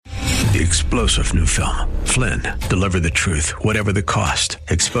The explosive new film, Flynn, deliver the truth, whatever the cost,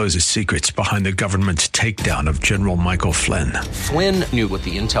 exposes secrets behind the government's takedown of General Michael Flynn. Flynn knew what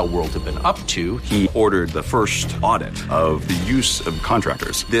the intel world had been up to. He ordered the first audit of the use of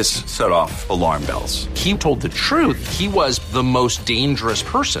contractors. This set off alarm bells. He told the truth. He was the most dangerous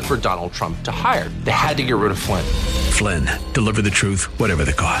person for Donald Trump to hire. They had to get rid of Flynn. Flynn, deliver the truth, whatever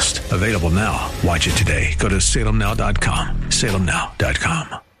the cost. Available now. Watch it today. Go to salemnow.com.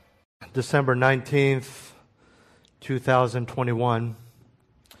 salemnow.com. December 19th, 2021.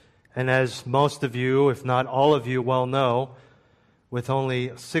 And as most of you, if not all of you, well know, with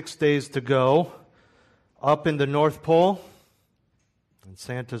only 6 days to go, up in the North Pole, in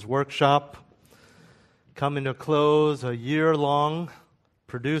Santa's workshop, coming to close a year-long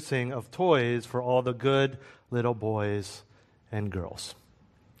producing of toys for all the good little boys and girls.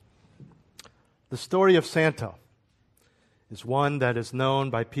 The story of Santa is one that is known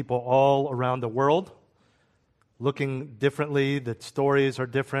by people all around the world. Looking differently, the stories are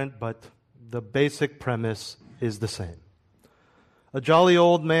different, but the basic premise is the same. A jolly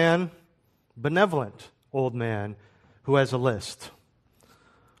old man, benevolent old man, who has a list.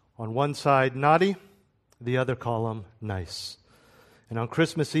 On one side, naughty, the other column, nice. And on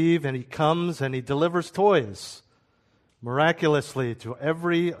Christmas Eve, and he comes and he delivers toys miraculously to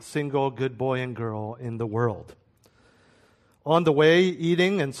every single good boy and girl in the world. On the way,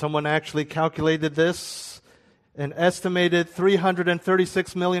 eating, and someone actually calculated this, an estimated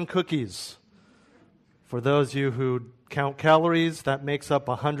 336 million cookies. For those of you who count calories, that makes up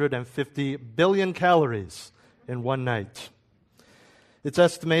 150 billion calories in one night. It's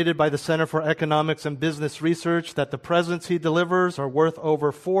estimated by the Center for Economics and Business Research that the presents he delivers are worth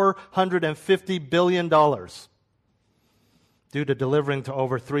over $450 billion due to delivering to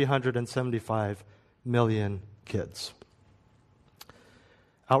over 375 million kids.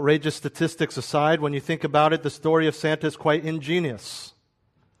 Outrageous statistics aside, when you think about it, the story of Santa is quite ingenious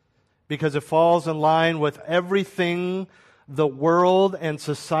because it falls in line with everything the world and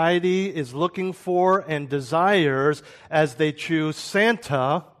society is looking for and desires as they choose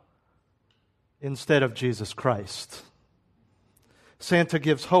Santa instead of Jesus Christ. Santa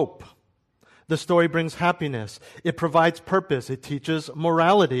gives hope. The story brings happiness. It provides purpose. It teaches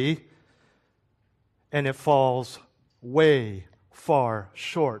morality. And it falls way far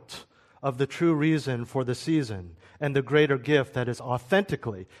short of the true reason for the season and the greater gift that is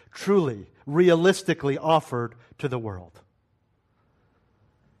authentically, truly, realistically offered to the world.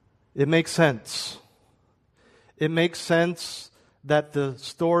 It makes sense. It makes sense that the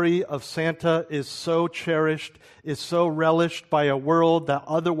story of Santa is so cherished, is so relished by a world that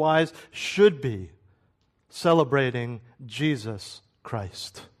otherwise should be celebrating Jesus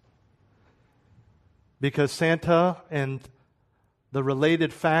Christ. Because Santa and the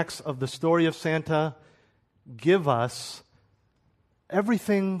related facts of the story of Santa give us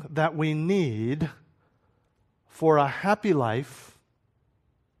everything that we need for a happy life,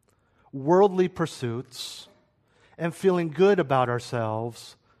 worldly pursuits, and feeling good about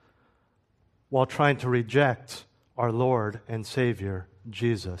ourselves while trying to reject our Lord and Savior,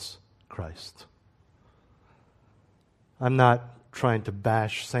 Jesus Christ. I'm not trying to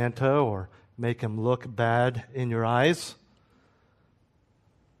bash Santa or make him look bad in your eyes,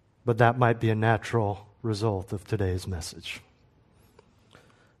 but that might be a natural result of today's message.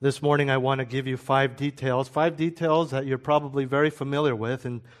 This morning I want to give you five details that you're probably very familiar with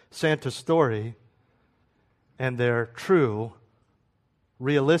in Santa's story, and they're true,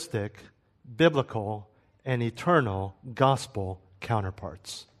 realistic, biblical, and eternal gospel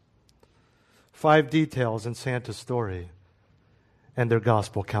counterparts. 5 details in Santa's story and their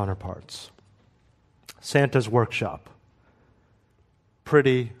gospel counterparts. Santa's workshop.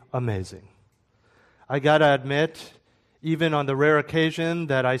 Pretty amazing. I gotta admit, even on the rare occasion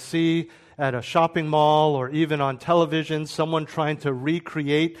that I see at a shopping mall or even on television, someone trying to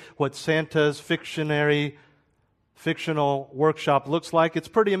recreate what Santa's fictional workshop looks like, it's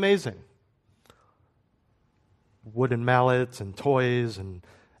pretty amazing. Wooden mallets and toys and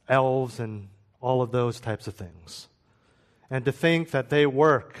elves and all of those types of things. And to think that they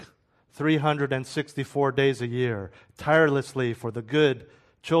work 364 days a year tirelessly for the good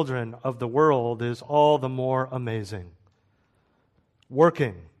children of the world is all the more amazing.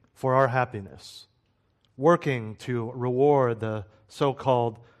 Working for our happiness. Working to reward the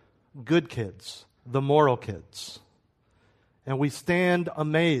so-called good kids, the moral kids. And we stand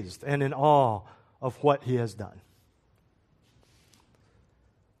amazed and in awe of what he has done.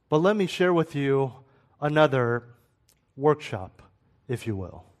 But let me share with you another workshop, if you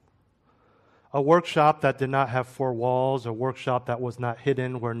will. A workshop that did not have four walls, a workshop that was not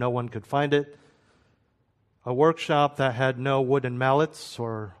hidden where no one could find it, a workshop that had no wooden mallets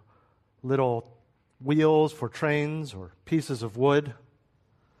or little wheels for trains or pieces of wood,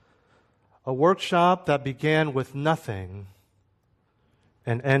 a workshop that began with nothing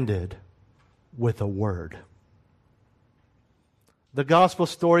and ended with a word. The gospel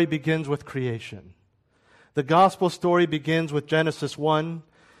story begins with creation. The gospel story begins with Genesis 1,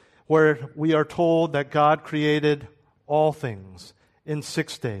 where we are told that God created all things in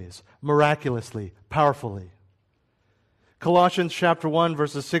 6 days, miraculously, powerfully. Colossians chapter 1,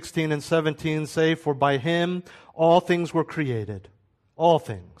 verses 16 and 17 say, "For by him all things were created, all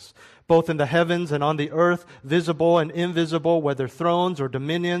things, both in the heavens and on the earth, visible and invisible, whether thrones or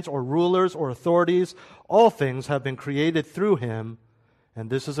dominions or rulers or authorities, all things have been created through him," and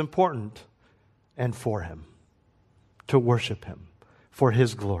this is important, "and for him," to worship him, for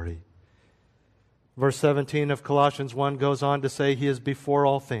his glory. Verse 17 of Colossians 1 goes on to say, "He is before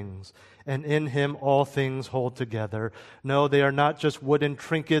all things, and in him all things hold together." No, they are not just wooden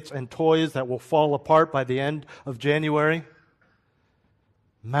trinkets and toys that will fall apart by the end of January.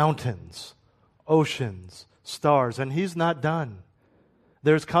 Mountains, oceans, stars, and he's not done.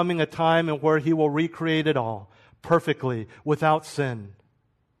 There's coming a time in where he will recreate it all perfectly, without sin.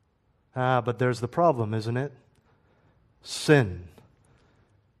 But there's the problem, isn't it? Sin.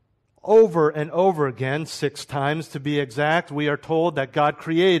 Over and over again, 6 times to be exact, we are told that God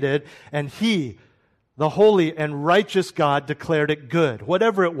created, and he, the holy and righteous God, declared it good,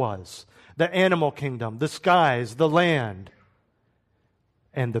 whatever it was. The animal kingdom, the skies, the land,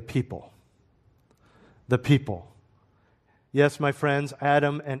 and the people. The people. Yes, my friends,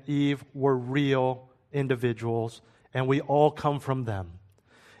 Adam and Eve were real individuals, and we all come from them.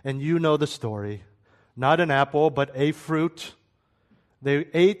 And you know the story. Not an apple, but a fruit. They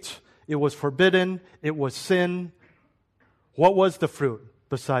ate. It was forbidden. It was sin. What was the fruit?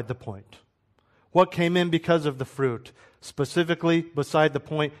 Beside the point. What came in because of the fruit? Specifically, beside the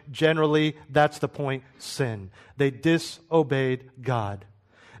point, generally, that's the point, sin. They disobeyed God.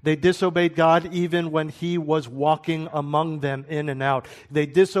 They disobeyed God even when he was walking among them in and out. They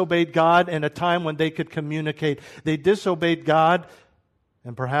disobeyed God in a time when they could communicate. They disobeyed God,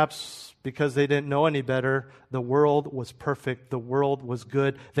 and perhaps because they didn't know any better, the world was perfect. The world was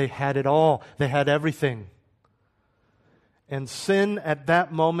good. They had it all. They had everything. And sin at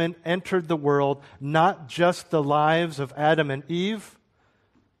that moment entered the world, not just the lives of Adam and Eve,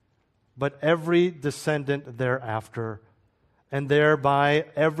 but every descendant thereafter. And thereby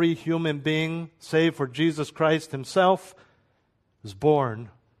every human being, save for Jesus Christ himself, is born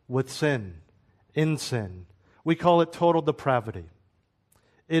with sin, in sin. We call it total depravity.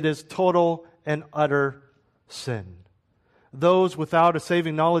 It is total and utter sin. Those without a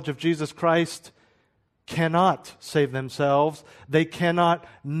saving knowledge of Jesus Christ cannot save themselves. They cannot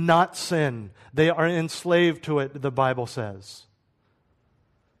not sin. They are enslaved to it, the Bible says.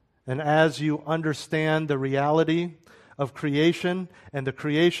 And as you understand the reality of creation and the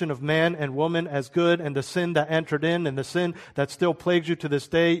creation of man and woman as good, and the sin that entered in and the sin that still plagues you to this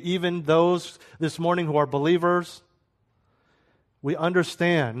day, even those this morning who are believers, we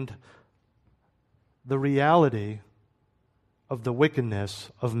understand the reality of the wickedness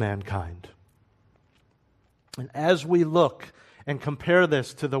of mankind. And as we look and compare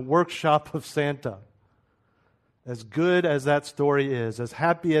this to the workshop of Santa, as good as that story is, as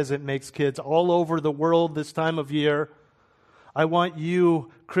happy as it makes kids all over the world this time of year, I want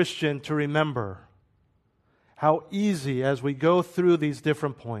you, Christian, to remember how easy, as we go through these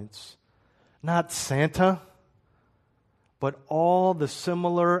different points, not Santa, but all the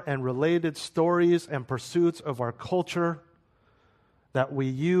similar and related stories and pursuits of our culture that we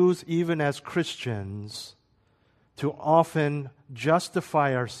use even as Christians to often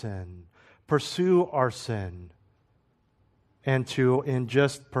justify our sin, pursue our sin, and to, in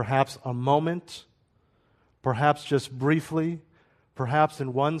just perhaps a moment, perhaps just briefly, perhaps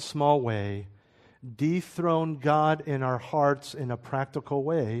in one small way, dethrone God in our hearts in a practical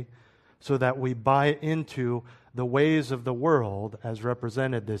way so that we buy into the ways of the world as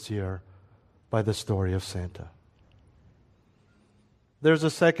represented this year by the story of Santa. There's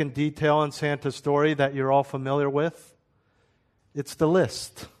a second detail in Santa's story that you're all familiar with. It's the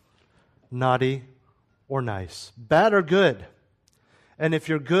list. Naughty or nice. Bad or good. And if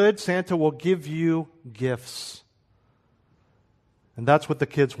you're good, Santa will give you gifts. And that's what the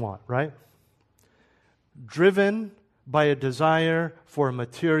kids want, right? Driven by a desire for a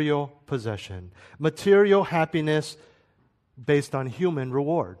material possession. Material happiness based on human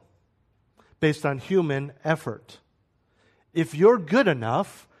reward. Based on human effort. If you're good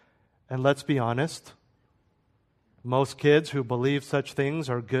enough, And let's be honest, most kids who believe such things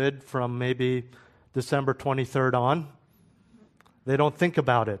are good from maybe December 23rd on. They don't think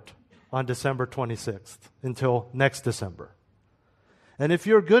about it on December 26th until next December. And if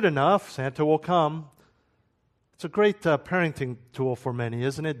you're good enough, Santa will come. It's a great parenting tool for many,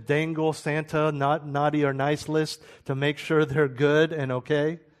 isn't it? Dangle Santa, not naughty or nice list to make sure they're good and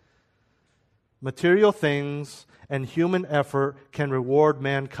okay. Material things and human effort can reward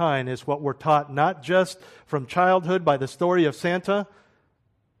mankind is what we're taught not just from childhood by the story of Santa,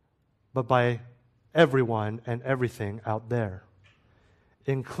 but by everyone and everything out there,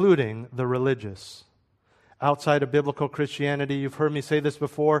 including the religious. Outside of biblical Christianity, you've heard me say this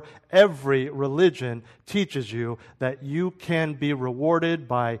before, every religion teaches you that you can be rewarded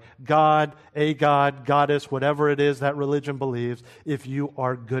by God, a God, goddess, whatever it is that religion believes, if you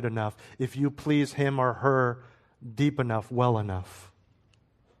are good enough, if you please him or her deep enough, well enough.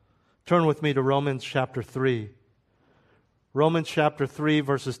 Turn with me to Romans chapter 3. Romans chapter 3,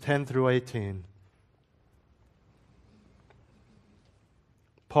 verses 10 through 18.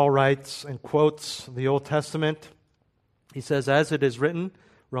 Paul writes and quotes the Old Testament. He says, as it is written,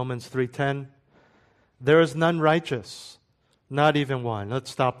 Romans 3:10, there is none righteous, not even one. Let's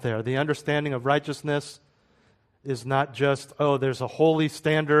stop there. The understanding of righteousness is not just, there's a holy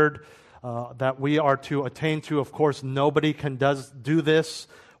standard that we are to attain to. Of course, nobody can do this.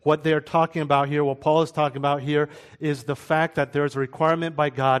 What they're talking about here, what Paul is talking about here, is the fact that there's a requirement by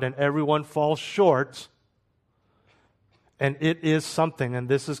God and everyone falls short. And it is something, and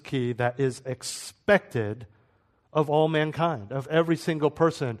this is key, that is expected of all mankind, of every single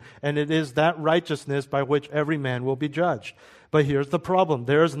person. And it is that righteousness by which every man will be judged. But here's the problem.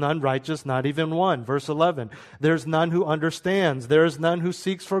 There is none righteous, not even one. Verse 11. There's none who understands. There is none who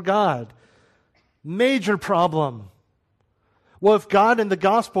seeks for God. Major problem. Well, if God and the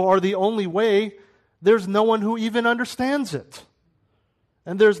gospel are the only way, there's no one who even understands it.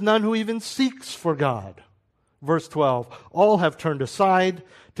 And there's none who even seeks for God. Verse 12, all have turned aside.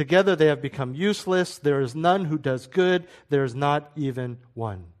 Together they have become useless. There is none who does good. There is not even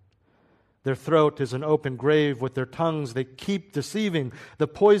one. Their throat is an open grave. With their tongues they keep deceiving. The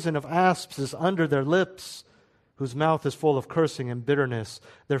poison of asps is under their lips, whose mouth is full of cursing and bitterness.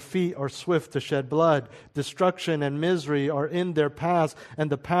 Their feet are swift to shed blood. Destruction and misery are in their paths,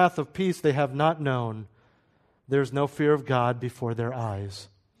 and the path of peace they have not known. There is no fear of God before their eyes.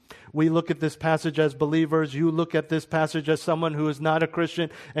 We look at this passage as believers. You look at this passage as someone who is not a Christian,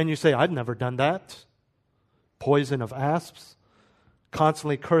 and you say, I've never done that. Poison of asps,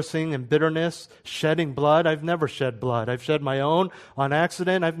 constantly cursing and bitterness, shedding blood. I've never shed blood. I've shed my own on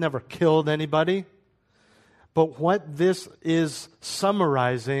accident. I've never killed anybody. But what this is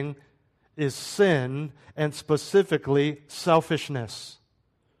summarizing is sin, and specifically selfishness.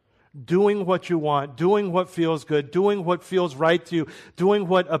 Doing what you want, doing what feels good, doing what feels right to you, doing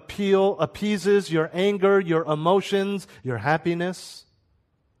what appeases your anger, your emotions, your happiness.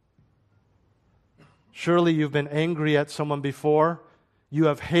 Surely you've been angry at someone before. You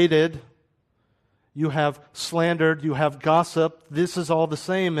have hated. You have slandered. You have gossiped. This is all the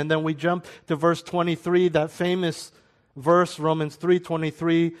same. And then we jump to verse 23, that famous verse, Romans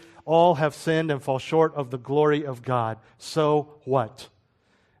 3:23. All have sinned and fall short of the glory of God. So what?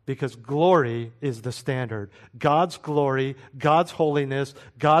 Because glory is the standard. God's glory, God's holiness,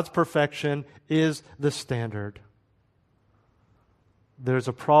 God's perfection is the standard. There's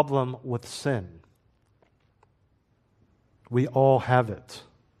a problem with sin. We all have it.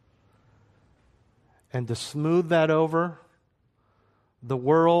 And to smooth that over, the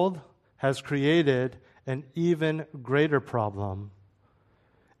world has created an even greater problem.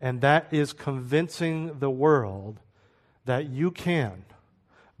 And that is convincing the world that you can,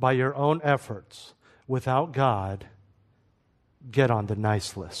 by your own efforts, without God, get on the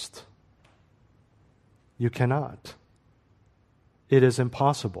nice list. You cannot. It is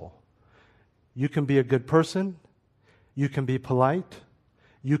impossible. You can be a good person. You can be polite.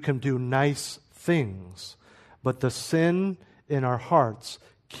 You can do nice things. But the sin in our hearts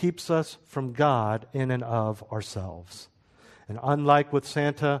keeps us from God in and of ourselves. And unlike with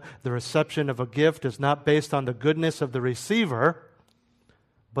Santa, the reception of a gift is not based on the goodness of the receiver,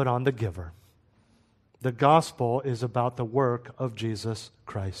 but on the giver. The gospel is about the work of Jesus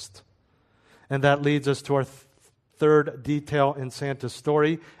Christ. And that leads us to our third detail in Santa's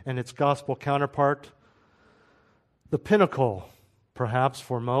story and its gospel counterpart. The pinnacle, perhaps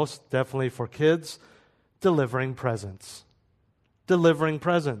for most, definitely for kids, delivering presents. Delivering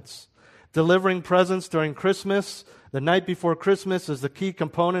presents. Delivering presents during Christmas, the night before Christmas, is the key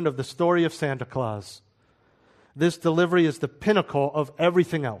component of the story of Santa Claus. This delivery is the pinnacle of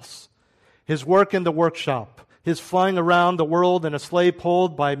everything else. His work in the workshop, his flying around the world in a sleigh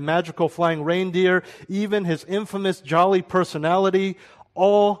pulled by magical flying reindeer, even his infamous jolly personality,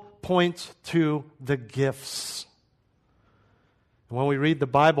 all points to the gifts. And when we read the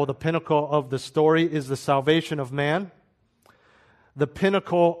Bible, the pinnacle of the story is the salvation of man. The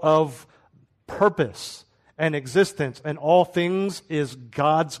pinnacle of purpose and existence and all things is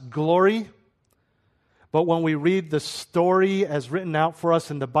God's glory. But when we read the story as written out for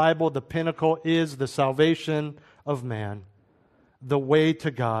us in the Bible, the pinnacle is the salvation of man, the way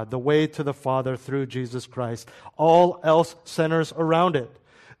to God, the way to the Father through Jesus Christ. All else centers around it.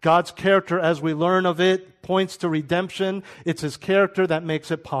 God's character, as we learn of it, points to redemption. It's His character that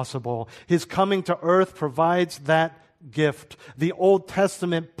makes it possible. His coming to earth provides that gift. The Old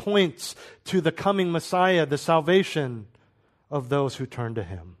Testament points to the coming Messiah, the salvation of those who turn to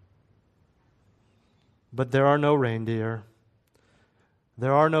Him. But there are no reindeer.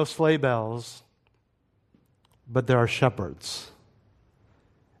 There are no sleigh bells. But there are shepherds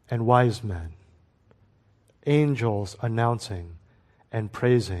and wise men, angels announcing and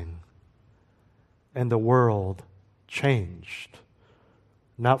praising, and the world changed,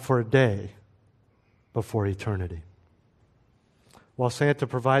 not for a day, but for eternity. While Santa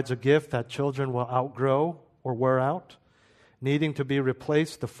provides a gift that children will outgrow or wear out, needing to be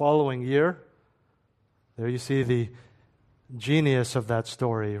replaced the following year, there you see the genius of that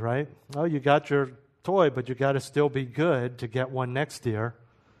story, right? Oh, you got your toy, but you got to still be good to get one next year.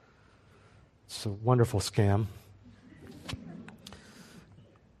 It's a wonderful scam.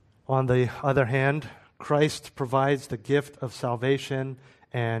 On the other hand, Christ provides the gift of salvation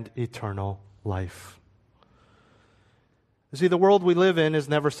and eternal life. You see, the world we live in is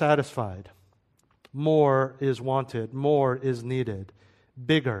never satisfied. More is wanted. More is needed.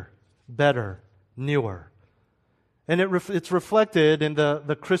 Bigger, better, newer. And it's reflected in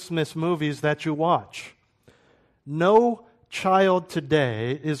the Christmas movies that you watch. No child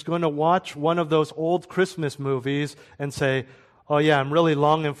today is going to watch one of those old Christmas movies and say, oh yeah, I'm really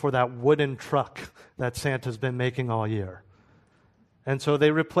longing for that wooden truck that Santa's been making all year. And so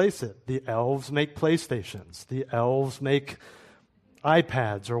they replace it. The elves make PlayStations. The elves make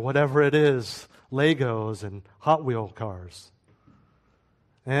iPads or whatever it is, Legos and Hot Wheel cars.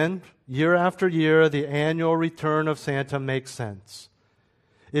 And year after year, the annual return of Santa makes sense.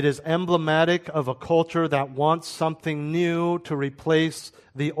 It is emblematic of a culture that wants something new to replace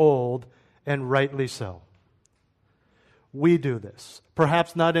the old, and rightly so. We do this.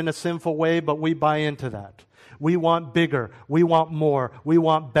 Perhaps not in a sinful way, but we buy into that. We want bigger. We want more. We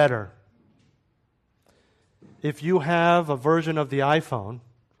want better. If you have a version of the iPhone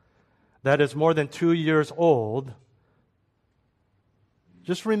that is more than 2 years old,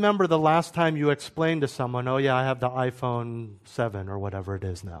 just remember the last time you explained to someone, oh yeah, I have the iPhone 7 or whatever it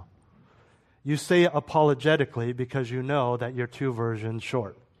is now. You say it apologetically because you know that you're 2 versions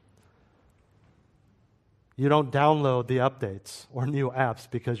short. You don't download the updates or new apps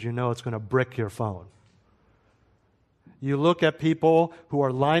because you know it's going to brick your phone. You look at people who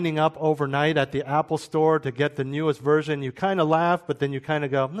are lining up overnight at the Apple store to get the newest version. You kind of laugh, but then you kind of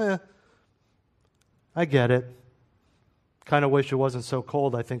go, I get it. Kind of wish it wasn't so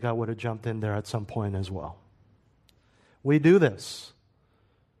cold. I think I would have jumped in there at some point as well. We do this.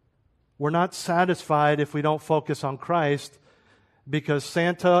 We're not satisfied if we don't focus on Christ, because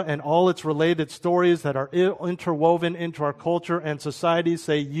Santa and all its related stories that are interwoven into our culture and society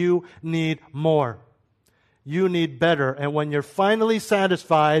say you need more. You need better. And when you're finally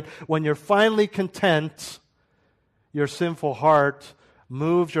satisfied, when you're finally content, your sinful heart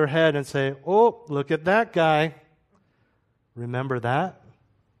moves your head and say, oh, look at that guy. Remember that?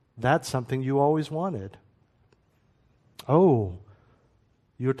 That's something you always wanted. Oh,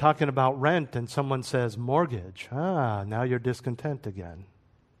 you're talking about rent and someone says mortgage. Now you're discontent again.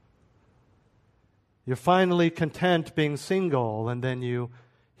 You're finally content being single, and then you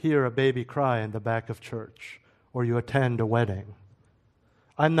hear a baby cry in the back of church, or you attend a wedding.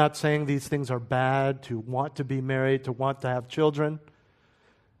 I'm not saying these things are bad, to want to be married, to want to have children,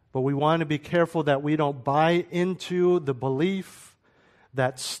 but we want to be careful that we don't buy into the belief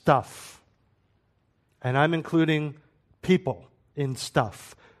that stuff, and I'm including people in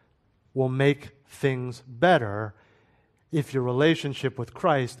stuff, will make things better if your relationship with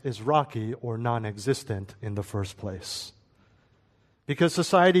Christ is rocky or non-existent in the first place. Because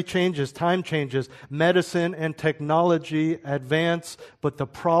society changes, time changes, medicine and technology advance, but the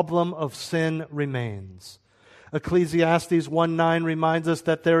problem of sin remains. Ecclesiastes 1:9 reminds us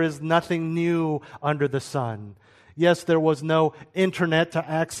that there is nothing new under the sun. Yes, there was no internet to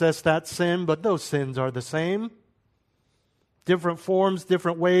access that sin, but those sins are the same. Different forms,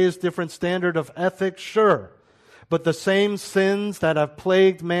 different ways, different standard of ethics, sure. But the same sins that have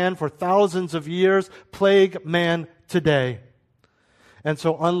plagued man for thousands of years plague man today. And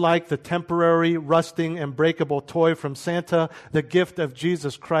so unlike the temporary, rusting, and breakable toy from Santa, the gift of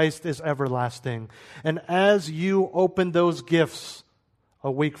Jesus Christ is everlasting. And as you open those gifts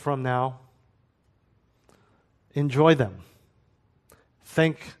a week from now, enjoy them.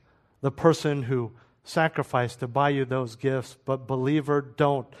 Thank the person who sacrificed to buy you those gifts, but believer,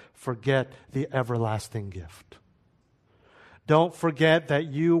 don't forget the everlasting gift. Don't forget that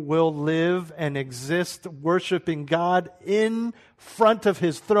you will live and exist worshiping God in front of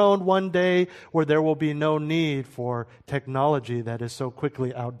His throne one day where there will be no need for technology that is so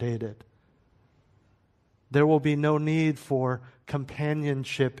quickly outdated. There will be no need for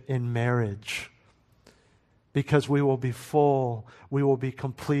companionship in marriage because we will be full, we will be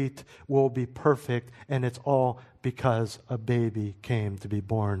complete, we will be perfect, and it's all because a baby came to be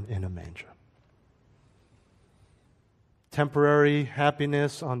born in a manger. Temporary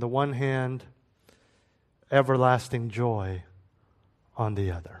happiness on the one hand, everlasting joy on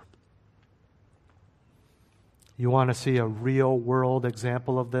the other. You want to see a real world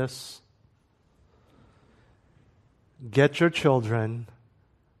example of this? Get your children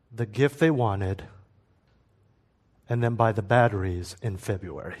the gift they wanted and then buy the batteries in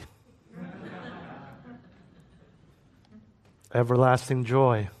February. Everlasting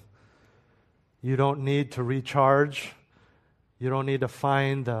joy. You don't need to recharge. You don't need to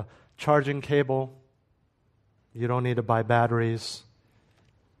find the charging cable. You don't need to buy batteries.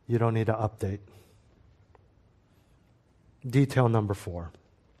 You don't need to update. Detail number 4.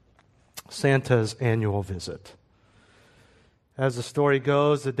 Santa's annual visit. As the story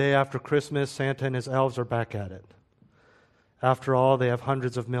goes, the day after Christmas, Santa and his elves are back at it. After all, they have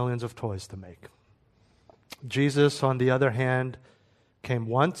hundreds of millions of toys to make. Jesus, on the other hand, came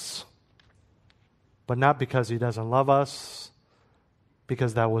once, but not because He doesn't love us,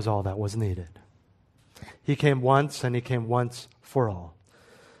 because that was all that was needed. He came once, and He came once for all.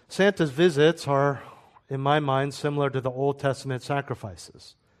 Santa's visits are, in my mind, similar to the Old Testament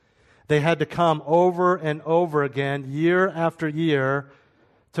sacrifices. They had to come over and over again, year after year,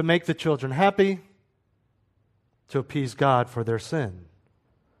 to make the children happy, to appease God for their sin.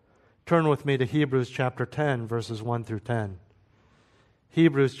 Turn with me to Hebrews chapter 10, verses 1 through 10.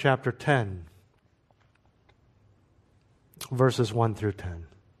 Hebrews chapter 10. Verses 1 through 10.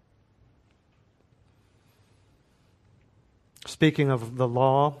 Speaking of the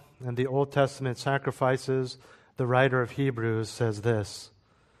law and the Old Testament sacrifices, the writer of Hebrews says this: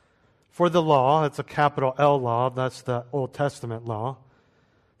 For the law, it's a capital L law, that's the Old Testament law,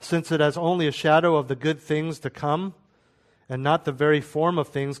 since it has only a shadow of the good things to come and not the very form of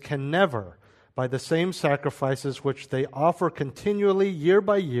things, can never, by the same sacrifices which they offer continually year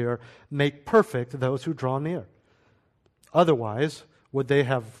by year, make perfect those who draw near. Otherwise, would they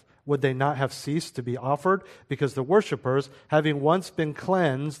not have ceased to be offered? Because the worshippers, having once been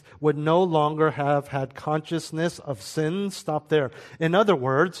cleansed, would no longer have had consciousness of sin. Stop there. In other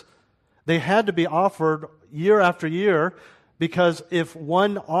words, they had to be offered year after year, because if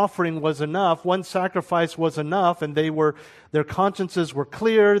one offering was enough, one sacrifice was enough, and their consciences were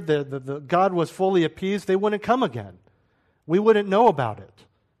clear, the God was fully appeased, they wouldn't come again. We wouldn't know about it.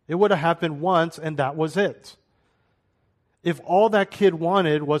 It would have happened once, and that was it. If all that kid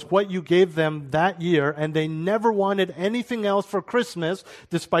wanted was what you gave them that year, and they never wanted anything else for Christmas,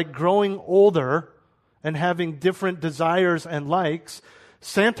 despite growing older and having different desires and likes,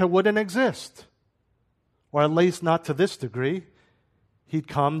 Santa wouldn't exist. Or at least not to this degree. He'd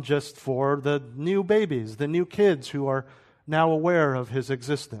come just for the new babies, the new kids who are now aware of His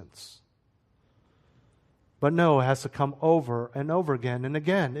existence. But no, it has to come over and over again and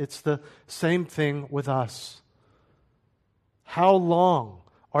again. It's the same thing with us. How long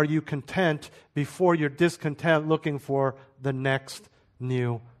are you content before you're discontent looking for the next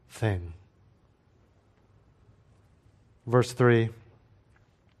new thing? Verse 3,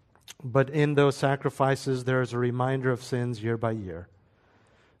 but in those sacrifices there is a reminder of sins year by year.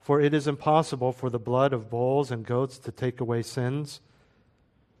 For it is impossible for the blood of bulls and goats to take away sins.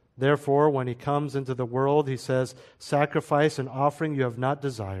 Therefore, when He comes into the world, He says, sacrifice and offering you have not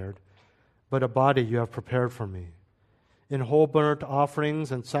desired, but a body you have prepared for me. In whole burnt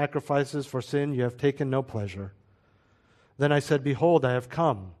offerings and sacrifices for sin you have taken no pleasure. Then I said, behold, I have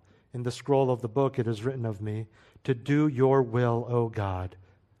come. In the scroll of the book it is written of me, to do your will, O God.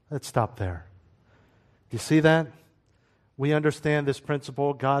 Let's stop there. Do you see that? We understand this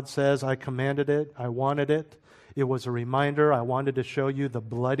principle. God says, I commanded it, I wanted it. It was a reminder. I wanted to show you the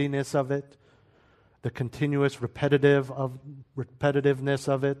bloodiness of it. the continuous repetitiveness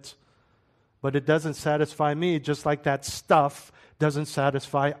of it. But it doesn't satisfy me, just like that stuff doesn't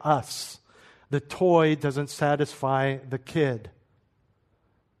satisfy us. The toy doesn't satisfy the kid.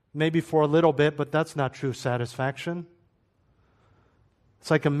 Maybe for a little bit, but that's not true satisfaction. It's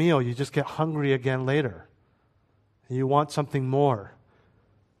like a meal. You just get hungry again later. You want something more.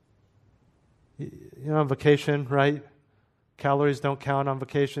 You're on vacation, right? Calories don't count on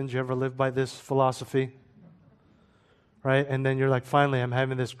vacations. You ever live by this philosophy? Right? And then you're like, finally, I'm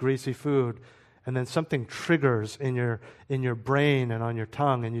having this greasy food. And then something triggers in your brain and on your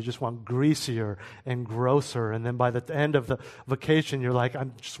tongue, and you just want greasier and grosser. And then by the end of the vacation, you're like, I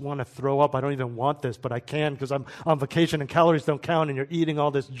just want to throw up. I don't even want this, but I can because I'm on vacation and calories don't count, and you're eating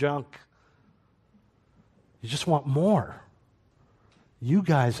all this junk. You just want more. You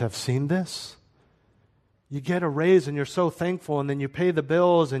guys have seen this. You get a raise and you're so thankful, and then you pay the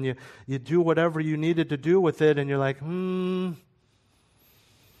bills and you do whatever you needed to do with it, and you're like,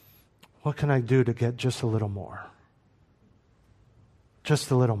 what can I do to get just a little more? Just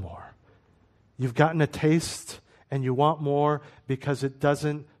a little more. You've gotten a taste and you want more because it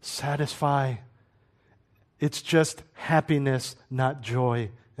doesn't satisfy. It's just happiness, not joy,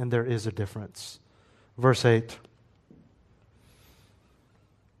 and there is a difference. Verse 8.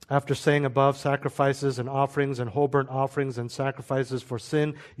 After saying above, sacrifices and offerings and whole burnt offerings and sacrifices for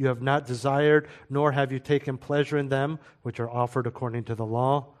sin you have not desired, nor have you taken pleasure in them, which are offered according to the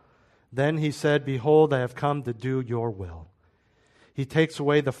law. Then he said, behold, I have come to do your will. He takes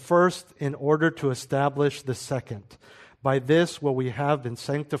away the first in order to establish the second. By this will we have been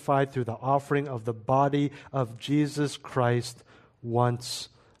sanctified through the offering of the body of Jesus Christ once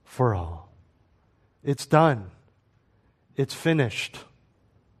for all. It's done. It's finished.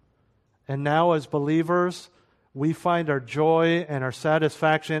 And now as believers, we find our joy and our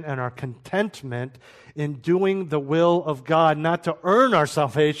satisfaction and our contentment in doing the will of God, not to earn our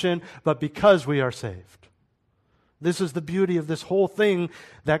salvation, but because we are saved. This is the beauty of this whole thing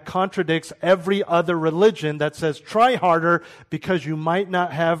that contradicts every other religion that says, try harder because you might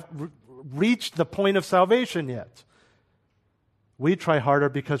not have reached the point of salvation yet. We try harder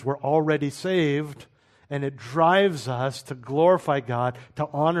because we're already saved, and it drives us to glorify God, to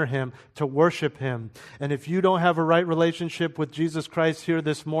honor Him, to worship Him. And if you don't have a right relationship with Jesus Christ here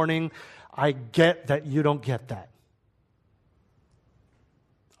this morning, I get that you don't get that.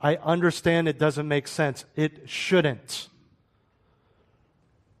 I understand it doesn't make sense. It shouldn't.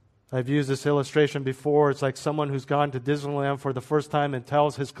 I've used this illustration before. It's like someone who's gone to Disneyland for the first time and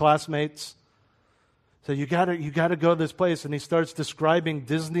tells his classmates, so you gotta go to this place, and he starts describing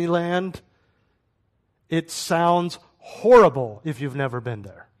Disneyland. It sounds horrible if you've never been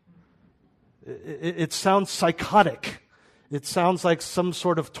there. It sounds psychotic. It sounds like some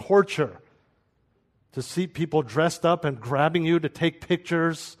sort of torture to see people dressed up and grabbing you to take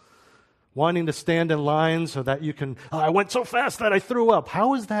pictures, wanting to stand in line so that you can, I went so fast that I threw up.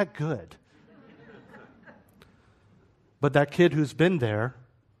 How is that good? But that kid who's been there,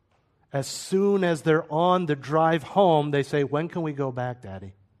 as soon as they're on the drive home, they say, when can we go back,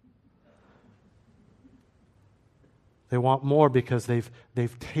 Daddy? They want more because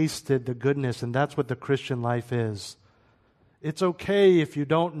they've tasted the goodness, and that's what the Christian life is. It's okay if you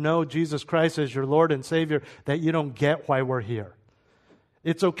don't know Jesus Christ as your Lord and Savior, that you don't get why we're here.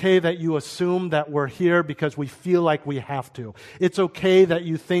 It's okay that you assume that we're here because we feel like we have to. It's okay that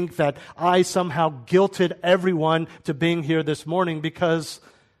you think that I somehow guilted everyone to being here this morning because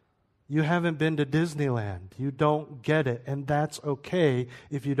you haven't been to Disneyland. You don't get it, and that's okay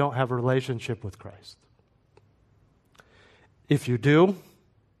if you don't have a relationship with Christ. If you do,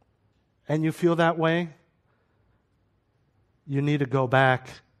 and you feel that way, you need to go back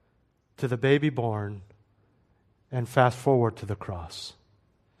to the baby born and fast forward to the cross.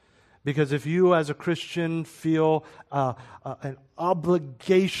 Because if you as a Christian feel an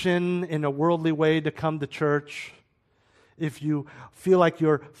obligation in a worldly way to come to church, if you feel like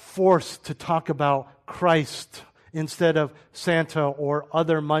you're forced to talk about Christ instead of Santa or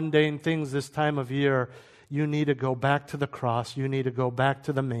other mundane things this time of year, you need to go back to the cross. You need to go back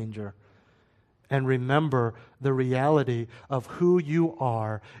to the manger and remember the reality of who you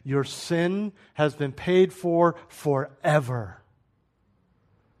are. Your sin has been paid for forever.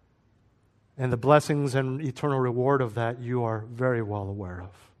 And the blessings and eternal reward of that you are very well aware of.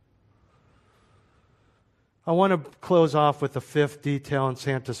 I want to close off with the fifth detail in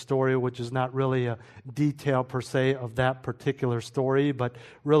Santa's story, which is not really a detail per se of that particular story, but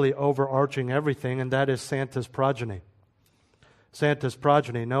really overarching everything, and that is Santa's progeny. Santa's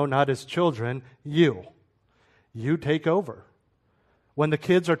progeny, no, not his children, you. You take over. When the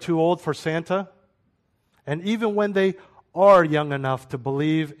kids are too old for Santa, And even when they are young enough to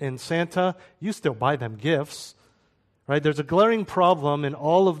believe in Santa, you still buy them gifts. Right? There's a glaring problem in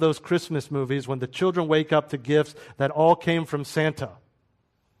all of those Christmas movies when the children wake up to gifts that all came from Santa.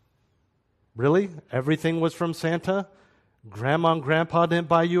 Really? Everything was from Santa? Grandma and Grandpa didn't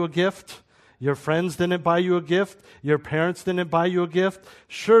buy you a gift? Your friends didn't buy you a gift? Your parents didn't buy you a gift?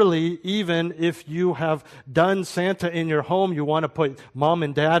 Surely, even if you have done Santa in your home, you want to put mom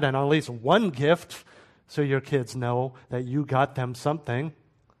and dad on at least one gift so your kids know that you got them something.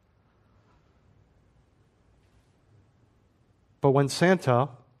 But when Santa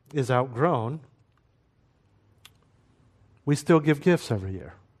is outgrown, we still give gifts every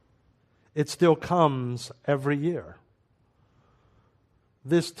year. It still comes every year.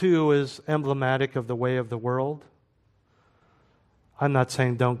 This too is emblematic of the way of the world. I'm not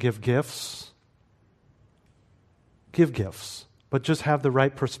saying don't give gifts. Give gifts, but just have the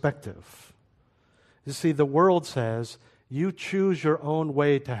right perspective. You see, the world says you choose your own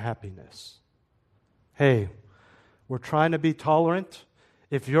way to happiness. Hey, we're trying to be tolerant.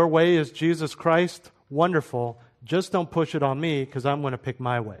 If your way is Jesus Christ, wonderful. Just don't push it on me because I'm going to pick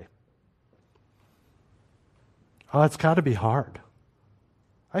my way. Oh, it's got to be hard.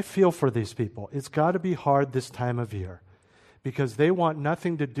 I feel for these people. It's got to be hard this time of year because they want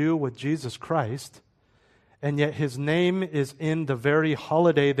nothing to do with Jesus Christ, and yet His name is in the very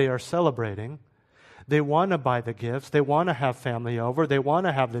holiday they are celebrating. They want to buy the gifts. They want to have family over. They want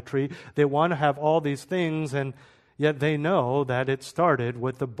to have the tree. They want to have all these things, and yet they know that it started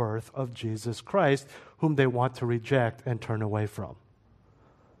with the birth of Jesus Christ, whom they want to reject and turn away from.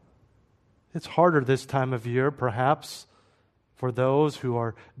 It's harder this time of year, perhaps, for those who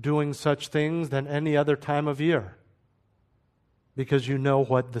are doing such things than any other time of year, because you know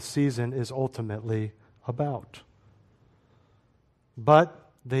what the season is ultimately about. But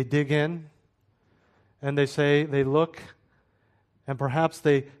they dig in, and they say, they look, and perhaps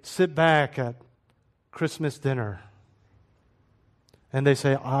they sit back at Christmas dinner, and they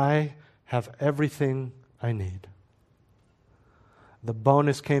say, I have everything I need. The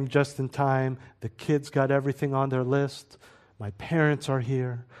bonus came just in time. The kids got everything on their list. My parents are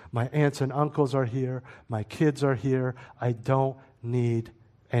here. My aunts and uncles are here. My kids are here. I don't need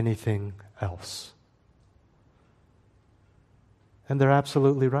anything else. And they're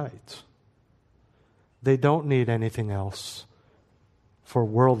absolutely right. They don't need anything else for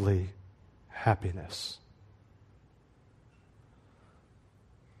worldly happiness.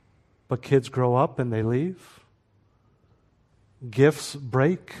 But kids grow up and they leave. Gifts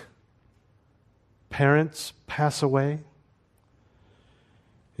break. Parents pass away.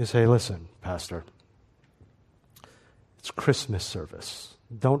 You say, listen, Pastor, it's Christmas service.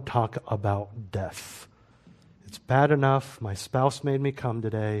 Don't talk about death. It's bad enough. My spouse made me come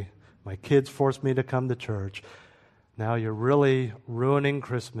today. My kids forced me to come to church. Now you're really ruining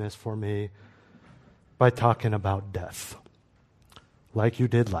Christmas for me by talking about death, like you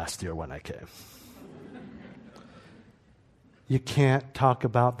did last year when I came. You can't talk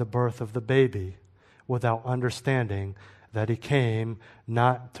about the birth of the baby without understanding that He came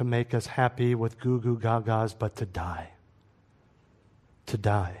not to make us happy with goo-goo gagas, but to die. To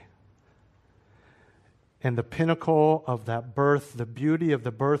die. And the pinnacle of that birth, the beauty of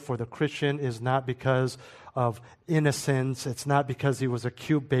the birth for the Christian is not because of innocence. It's not because he was a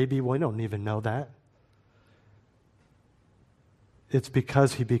cute baby. We don't even know that. It's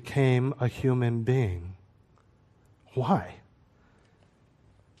because He became a human being. Why?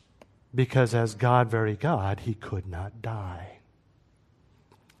 Because as God, very God, He could not die.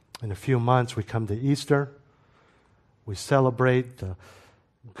 In a few months, we come to Easter. We celebrate the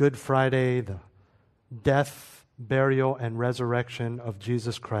Good Friday, the death, burial, and resurrection of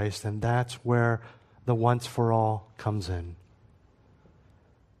Jesus Christ, and that's where the once for all comes in.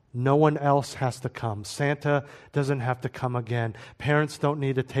 No one else has to come. Santa doesn't have to come again. Parents don't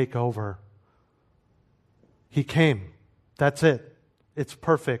need to take over. He came. That's it. It's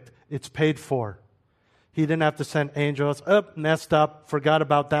perfect. It's paid for. He didn't have to send angels. Messed up. Forgot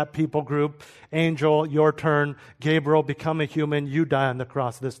about that people group. Angel, your turn. Gabriel, become a human. You die on the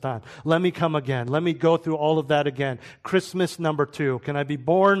cross this time. Let me come again. Let me go through all of that again. Christmas number 2. Can I be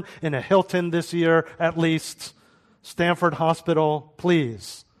born in a Hilton this year at least? Stanford Hospital,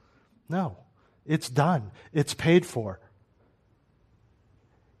 please. No. It's done. It's paid for.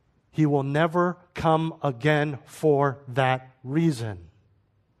 He will never come again for that reason.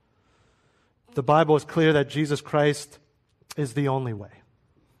 The Bible is clear that Jesus Christ is the only way.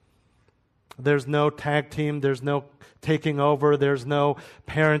 There's no tag team. There's no taking over. There's no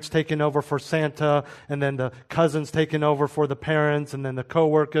parents taking over for Santa and then the cousins taking over for the parents and then the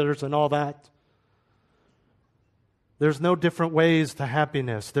coworkers and all that. There's no different ways to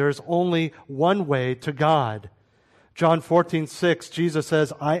happiness. There is only one way to God. John 14:6, Jesus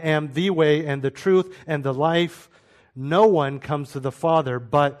says, I am the way and the truth and the life. No one comes to the Father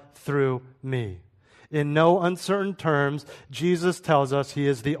but through me. In no uncertain terms, Jesus tells us he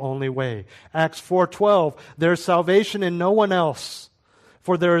is the only way. Acts 4:12, there is salvation in no one else,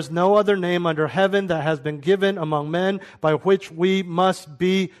 for there is no other name under heaven that has been given among men by which we must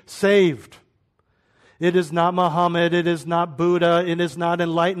be saved. It is not Muhammad, it is not Buddha, it is not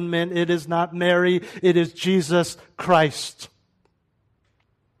enlightenment, it is not Mary, it is Jesus Christ.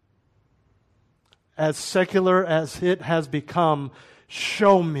 As secular as it has become,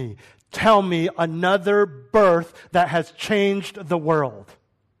 show me, tell me another birth that has changed the world,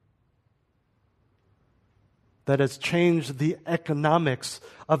 that has changed the economics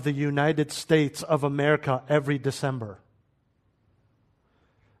of the United States of America every December,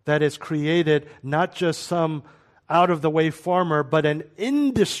 that has created not just some out-of-the-way farmer, but an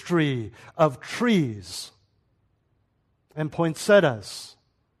industry of trees and poinsettias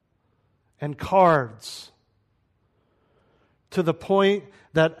and cards, to the point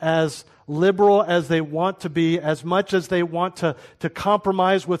that as liberal as they want to be, as much as they want to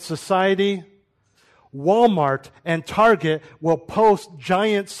compromise with society, Walmart and Target will post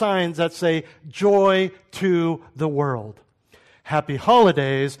giant signs that say, joy to the world. Happy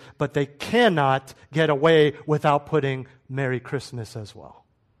holidays, but they cannot get away without putting Merry Christmas as well.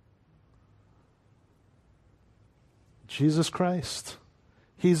 Jesus Christ,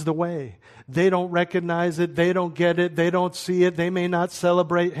 He's the way. They don't recognize it, they don't get it, they don't see it, they may not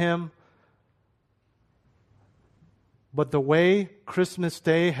celebrate Him. But the way Christmas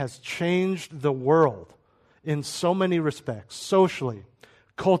Day has changed the world in so many respects, socially,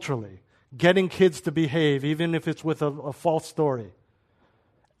 culturally, getting kids to behave, even if it's with a false story,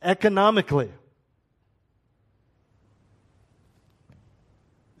 economically,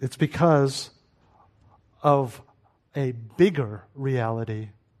 it's because of a bigger reality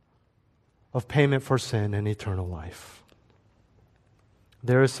of payment for sin and eternal life.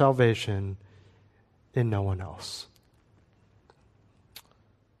 There is salvation in no one else.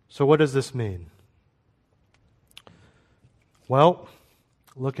 So what does this mean? Well,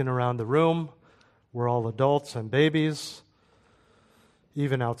 looking around the room, we're all adults and babies.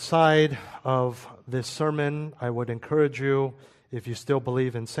 Even outside of this sermon, I would encourage you, if you still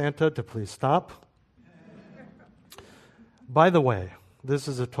believe in Santa, to please stop. By the way, this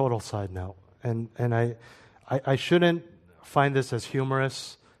is a total side note, and I shouldn't find this as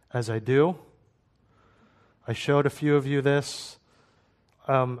humorous as I do. I showed a few of you this.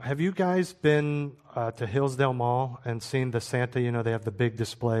 Have you guys been to Hillsdale Mall and seen the Santa? You know, they have the big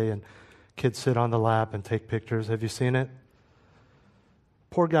display and kids sit on the lap and take pictures. Have you seen it?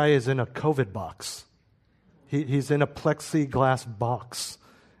 Poor guy is in a COVID box. He's in a plexiglass box,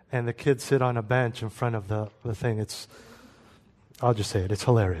 and the kids sit on a bench in front of the thing. I'll just say it. It's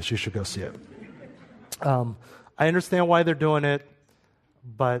hilarious. You should go see it. I understand why they're doing it,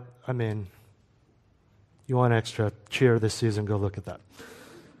 but, I mean, you want extra cheer this season, go look at that.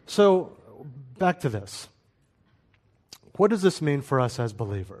 So, back to this. What does this mean for us as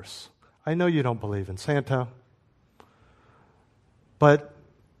believers? I know you don't believe in Santa, but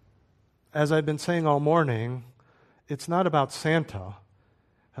as I've been saying all morning, it's not about Santa.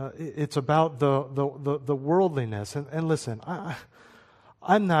 It's about the worldliness. And listen,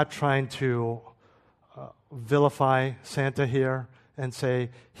 I'm not trying to vilify Santa here and say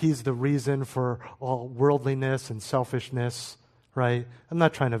he's the reason for all worldliness and selfishness, right? I'm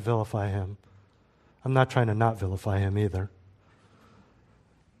not trying to vilify him. I'm not trying to not vilify him either.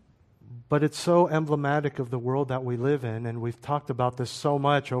 But it's so emblematic of the world that we live in, and we've talked about this so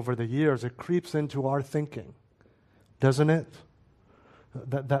much over the years, it creeps into our thinking, doesn't it?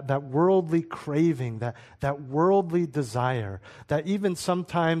 That worldly craving, that worldly desire, that even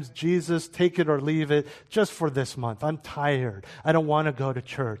sometimes, Jesus, take it or leave it, just for this month. I'm tired. I don't want to go to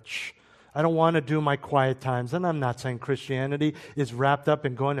church. I don't want to do my quiet times. And I'm not saying Christianity is wrapped up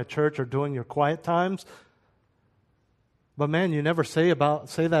in going to church or doing your quiet times. But man, you never say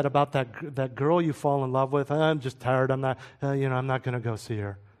that about that girl you fall in love with. I'm just tired. I'm not going to go see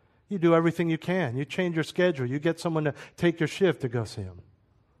her. You do everything you can. You change your schedule. You get someone to take your shift to go see him.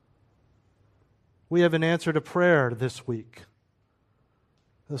 We have an answer to prayer this week.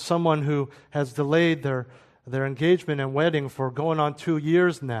 Someone who has delayed their engagement and wedding for going on 2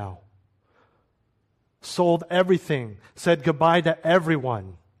 years now. Sold everything. Said goodbye to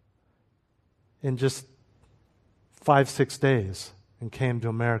everyone in just 5-6 days and came to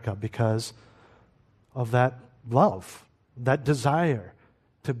America because of that love, that desire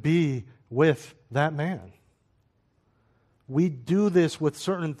to be with that man. we do this with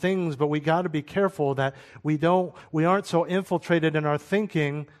certain things, but we got to be careful that we aren't so infiltrated in our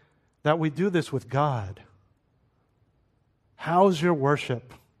thinking that we do this with God. How's your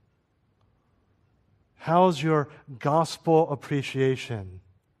worship? How's your gospel appreciation?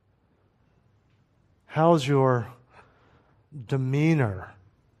 How's your demeanor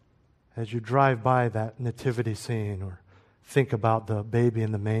as you drive by that nativity scene or think about the baby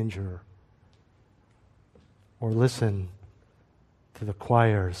in the manger or listen to the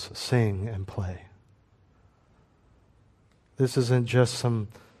choirs sing and play? This isn't just some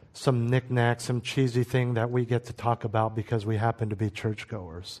knick-knack, some cheesy thing that we get to talk about because we happen to be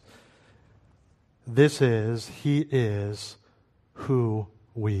churchgoers. He is who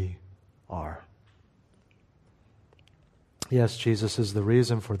we are. Yes, Jesus is the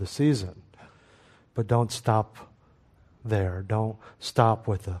reason for the season, but don't stop there. Don't stop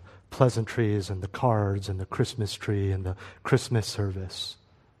with the pleasantries and the cards and the Christmas tree and the Christmas service.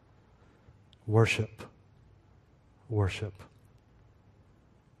 Worship. Worship.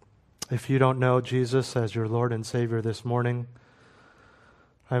 If you don't know Jesus as your Lord and Savior this morning,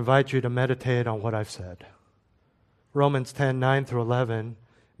 I invite you to meditate on what I've said. Romans 10:9-11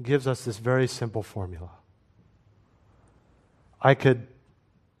 gives us this very simple formula. I could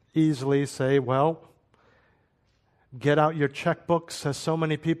easily say, well, get out your checkbooks, as so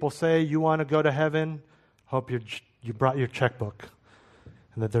many people say. You want to go to heaven? Hope you brought your checkbook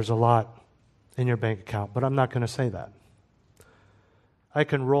and that there's a lot in your bank account. But I'm not going to say that. I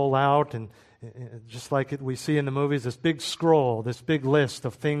can roll out, and just like we see in the movies, this big scroll, this big list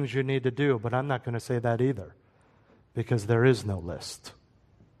of things you need to do. But I'm not going to say that either, because there is no list.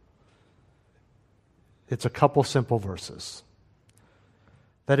 It's a couple simple verses.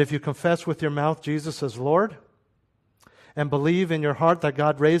 That if you confess with your mouth Jesus as Lord and believe in your heart that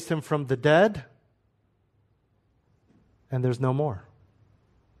God raised him from the dead, and there's no more.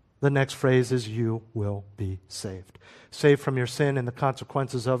 The next phrase is you will be saved. Saved from your sin and the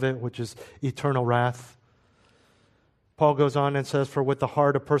consequences of it, which is eternal wrath. Paul goes on and says, for with the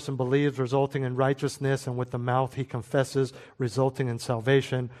heart a person believes, resulting in righteousness, and with the mouth he confesses, resulting in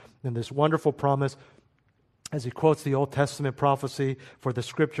salvation. And this wonderful promise, as he quotes the Old Testament prophecy, for the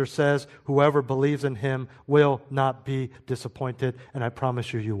Scripture says, whoever believes in him will not be disappointed, and I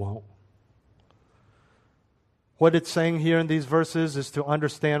promise you won't. What it's saying here in these verses is to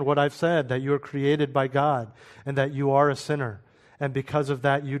understand what I've said, that you are created by God, and that you are a sinner. And because of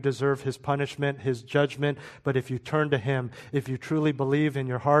that, you deserve his punishment, his judgment. But if you turn to him, if you truly believe in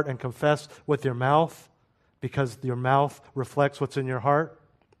your heart and confess with your mouth, because your mouth reflects what's in your heart,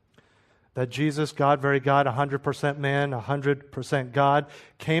 that Jesus, God, very God, 100% man, 100% God,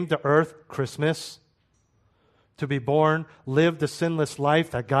 came to earth, Christmas, to be born, live the sinless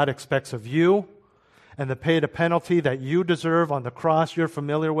life that God expects of you, and to pay the penalty that you deserve on the cross, you're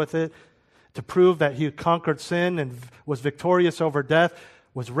familiar with it, to prove that he conquered sin and was victorious over death,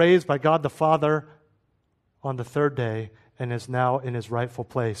 was raised by God the Father on the third day, and is now in his rightful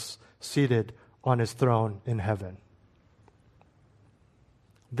place, seated on his throne in heaven.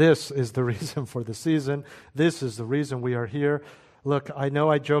 This is the reason for the season. This is the reason we are here. Look, I know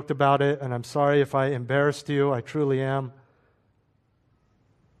I joked about it, and I'm sorry if I embarrassed you. I truly am.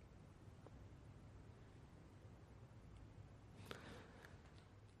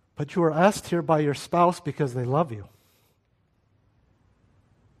 But you were asked here by your spouse because they love you.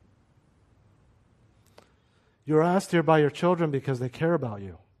 You were asked here by your children because they care about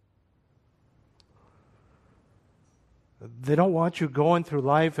you. They don't want you going through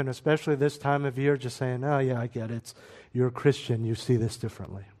life, and especially this time of year, just saying, oh yeah, I get it. You're a Christian. You see this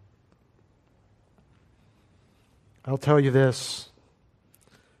differently. I'll tell you this.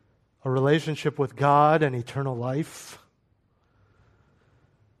 A relationship with God and eternal life,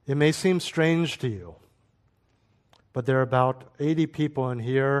 it may seem strange to you, but there are about 80 people in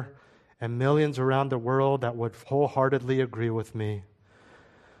here and millions around the world that would wholeheartedly agree with me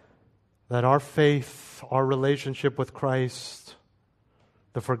that our faith, our relationship with Christ,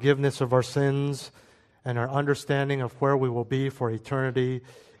 the forgiveness of our sins, and our understanding of where we will be for eternity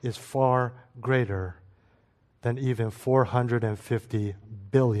is far greater than even $450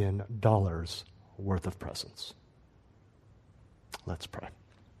 billion worth of presents. Let's pray.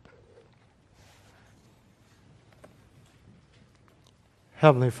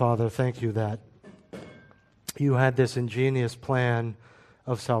 Heavenly Father, thank you that you had this ingenious plan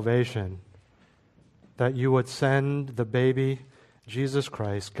of salvation, that you would send the baby, Jesus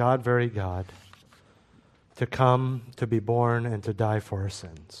Christ, God, very God, to come, to be born, and to die for our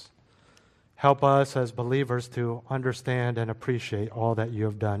sins. Help us as believers to understand and appreciate all that you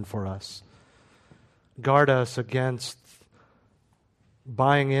have done for us. Guard us against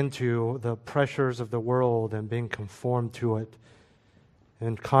buying into the pressures of the world and being conformed to it,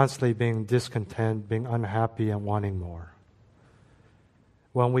 and constantly being discontent, being unhappy, and wanting more.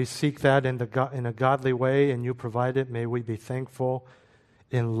 When we seek that in a godly way and you provide it, may we be thankful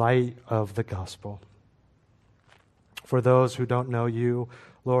in light of the gospel. For those who don't know you,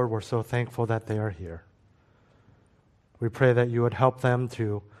 Lord, we're so thankful that they are here. We pray that you would help them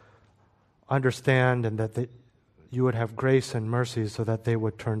to understand and that you would have grace and mercy so that they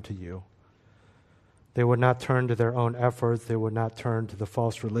would turn to you. They would not turn to their own efforts. They would not turn to the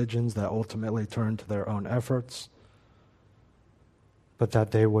false religions that ultimately turn to their own efforts, but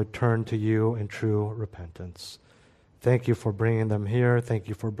that they would turn to you in true repentance. Thank you for bringing them here. Thank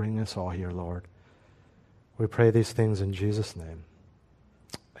you for bringing us all here, Lord. We pray these things in Jesus' name.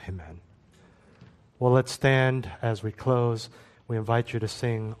 Amen. Well, let's stand as we close. We invite you to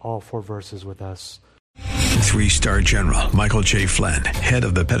sing all 4 verses with us. 3-star General Michael J. Flynn, head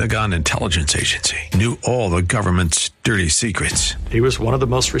of the Pentagon Intelligence Agency, knew all the government's dirty secrets. He was one of the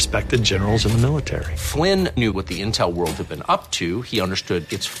most respected generals in the military. Flynn knew what the intel world had been up to. He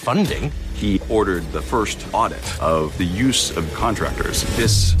understood its funding. He ordered the first audit of the use of contractors.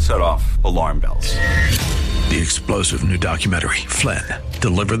 This set off alarm bells. The explosive new documentary, Flynn,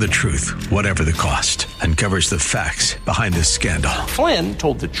 Deliver the Truth, Whatever the Cost, uncovers the facts behind this scandal. Flynn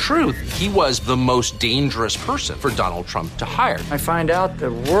told the truth. He was the most dangerous person for Donald Trump to hire. I find out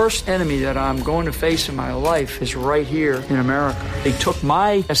the worst enemy that I'm going to face in my life is right here in America. They took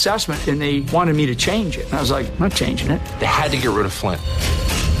my assessment and they wanted me to change it. And I was like, I'm not changing it. They had to get rid of Flynn.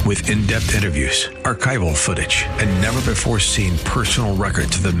 With in-depth interviews, archival footage, and never-before-seen personal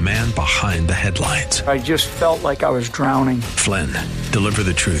records of the man behind the headlines. I just felt like I was drowning. Flynn, Deliver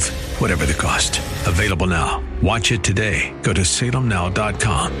the Truth, Whatever the Cost. Available now. Watch it today. Go to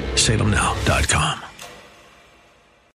salemnow.com. salemnow.com.